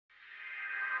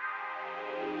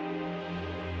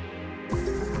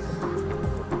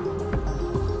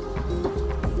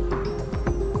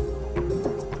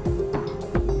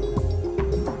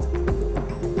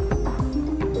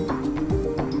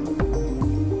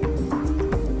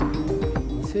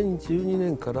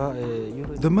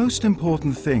The most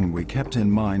important thing we kept in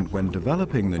mind when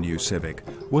developing the new Civic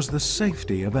was the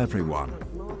safety of everyone.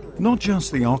 Not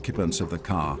just the occupants of the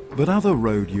car, but other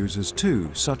road users too,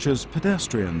 such as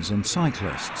pedestrians and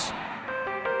cyclists.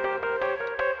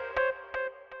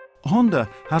 Honda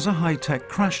has a high-tech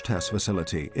crash test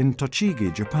facility in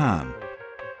Tochigi, Japan.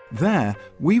 There,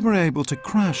 we were able to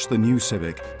crash the new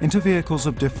Civic into vehicles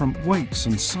of different weights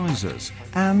and sizes,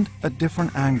 and at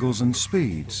different angles and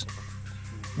speeds.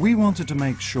 We wanted to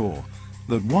make sure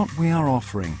that what we are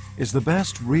offering is the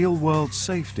best real-world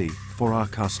safety for our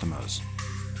customers.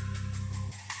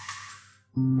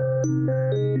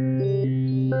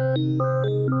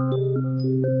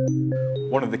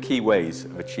 One of the key ways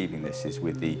of achieving this is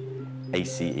with the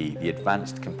ACE, the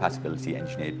Advanced Compatibility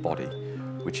Engineered Body,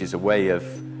 which is a way of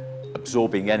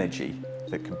absorbing energy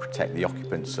that can protect the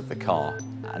occupants of the car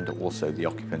and also the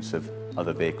occupants of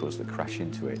other vehicles that crash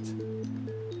into it.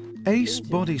 ACE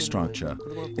body structure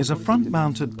is a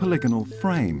front-mounted polygonal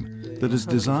frame that is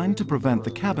designed to prevent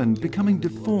the cabin becoming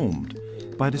deformed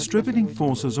by distributing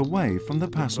forces away from the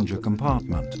passenger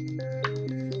compartment.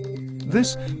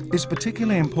 This is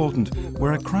particularly important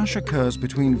where a crash occurs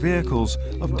between vehicles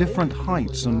of different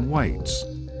heights and weights.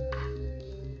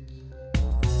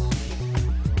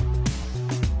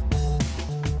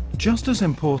 Just as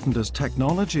important as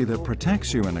technology that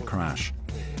protects you in a crash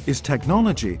is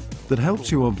technology that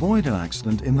helps you avoid an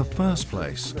accident in the first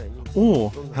place,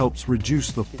 or helps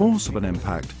reduce the force of an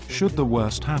impact should the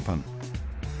worst happen.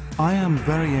 I am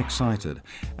very excited,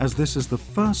 as this is the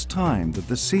first time that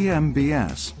the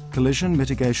CMBS, Collision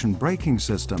Mitigation Braking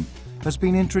System, has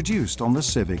been introduced on the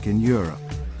Civic in Europe.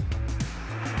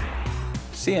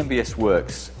 CMBS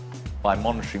works by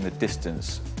monitoring the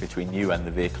distance between you and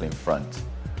the vehicle in front.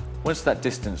 Once that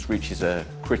distance reaches a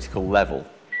critical level,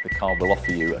 the car will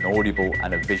offer you an audible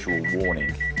and a visual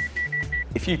warning.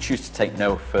 If you choose to take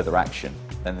no further action,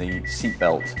 then the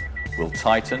seatbelt will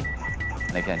tighten.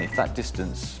 And again, if that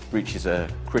distance reaches a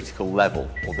critical level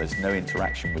or there's no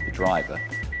interaction with the driver,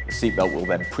 the seatbelt will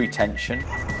then pre-tension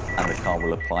and the car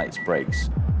will apply its brakes.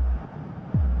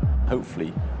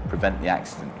 Hopefully prevent the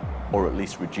accident or at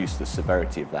least reduce the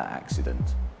severity of that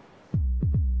accident.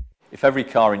 If every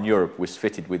car in Europe was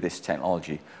fitted with this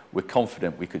technology, we're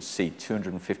confident we could see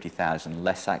 250,000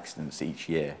 less accidents each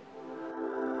year.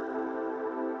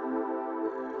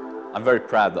 I'm very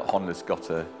proud that Honda's got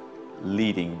a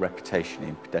leading reputation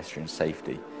in pedestrian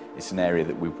safety. It's an area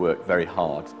that we've worked very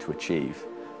hard to achieve.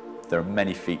 There are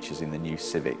many features in the new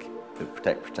Civic that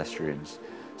protect pedestrians,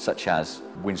 such as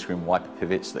windscreen wiper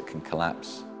pivots that can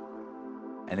collapse,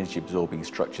 energy-absorbing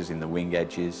structures in the wing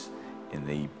edges, in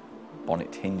the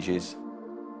bonnet hinges,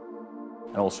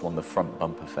 and also on the front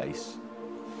bumper face.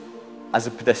 As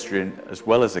a pedestrian, as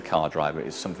well as a car driver,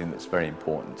 is something that's very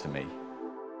important to me.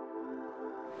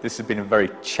 This has been a very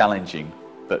challenging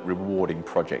but rewarding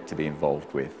project to be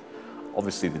involved with.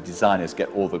 Obviously, the designers get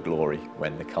all the glory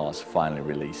when the car's finally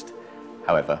released.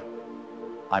 However,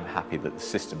 I'm happy that the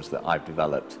systems that I've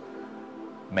developed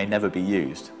may never be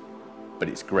used, but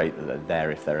it's great that they're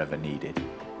there if they're ever needed.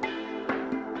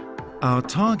 Our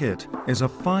target is a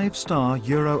 5-star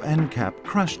Euro NCAP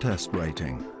crash test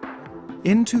rating.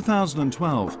 In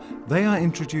 2012, they are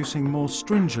introducing more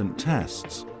stringent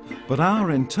tests, but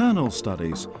our internal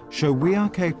studies show we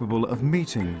are capable of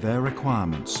meeting their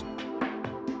requirements.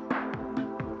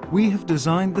 We have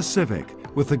designed the Civic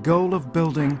with the goal of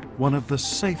building one of the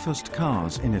safest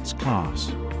cars in its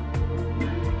class.